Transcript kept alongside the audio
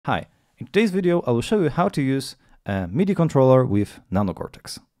Hi, in today's video I will show you how to use a MIDI controller with Nano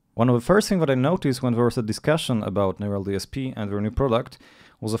Cortex. One of the first things that I noticed when there was a discussion about Neural DSP and their new product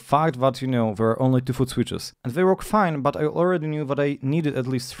was the fact that, there are only 2 foot switches. And they work fine, but I already knew that I needed at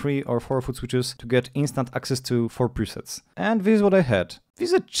least 3 or 4 foot switches to get instant access to 4 presets. And this is what I had.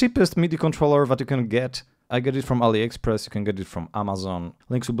 This is the cheapest MIDI controller that you can get. I get it from AliExpress, you can get it from Amazon.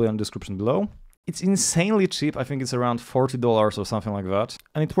 Links will be in the description below. It's insanely cheap, I think it's around $40 or something like that,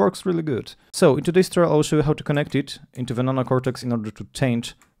 and it works really good. So in today's tutorial I'll show you how to connect it into the Nano Cortex in order to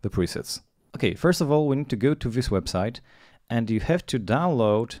change the presets. Okay, first of all we need to go to this website and you have to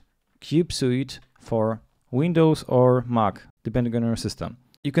download Cube Suite for Windows or Mac, depending on your system.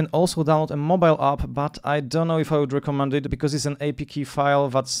 You can also download a mobile app, but I don't know if I would recommend it because it's an APK file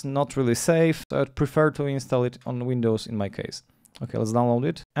that's not really safe, so I'd prefer to install it on Windows in my case. Okay, let's download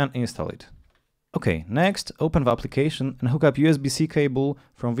it and install it. Okay, next, open the application and hook up USB-C cable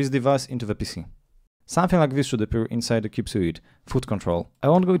from this device into the PC. Something like this should appear inside the Cube Suite, foot control. I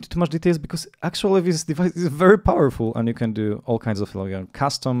won't go into too much details because actually this device is very powerful and you can do all kinds of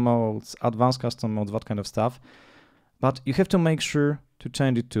custom modes, advanced custom modes, that kind of stuff. But you have to make sure to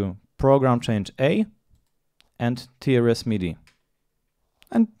change it to Program Change A and TRS MIDI.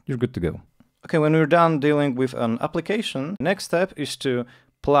 And you're good to go. Okay, when we're done dealing with an application, next step is to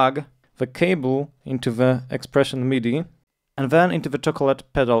plug the cable into the expression MIDI and then into the chocolate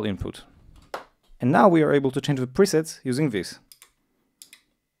pedal input. And now we are able to change the presets using this.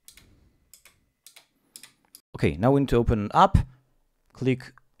 Okay, now we need to open an app,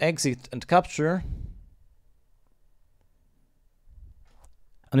 click exit and capture,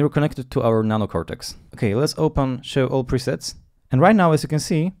 and we're connected to our Nano Cortex. Okay, let's open show all presets. And right now, as you can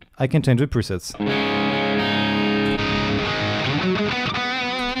see, I can change the presets.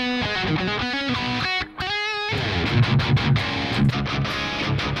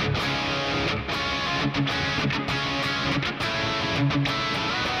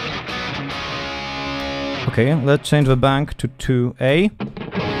 Okay, let's change the bank to 2A.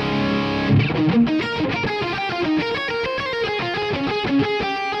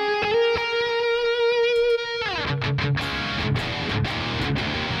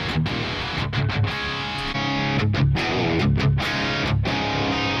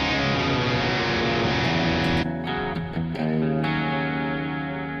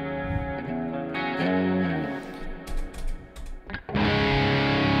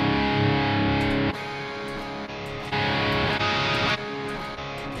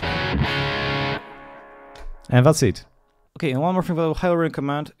 And that's it. Okay, and one more thing that I would highly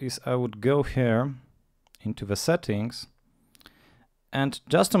recommend is I would go here into the settings and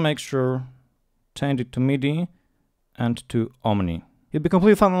just to make sure, change it to MIDI and to Omni. It'll be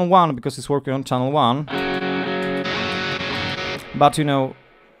completely fine on 1 because it's working on channel 1. But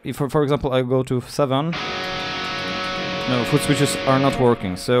if for example I go to 7, no, foot switches are not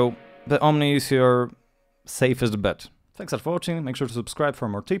working, so the Omni is your safest bet. Thanks for watching, make sure to subscribe for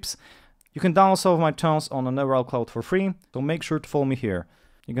more tips. You can download some of my tunes on the Neural Cloud for free, so make sure to follow me here.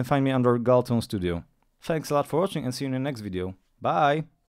 You can find me under Galton Studio. Thanks a lot for watching and see you in the next video. Bye!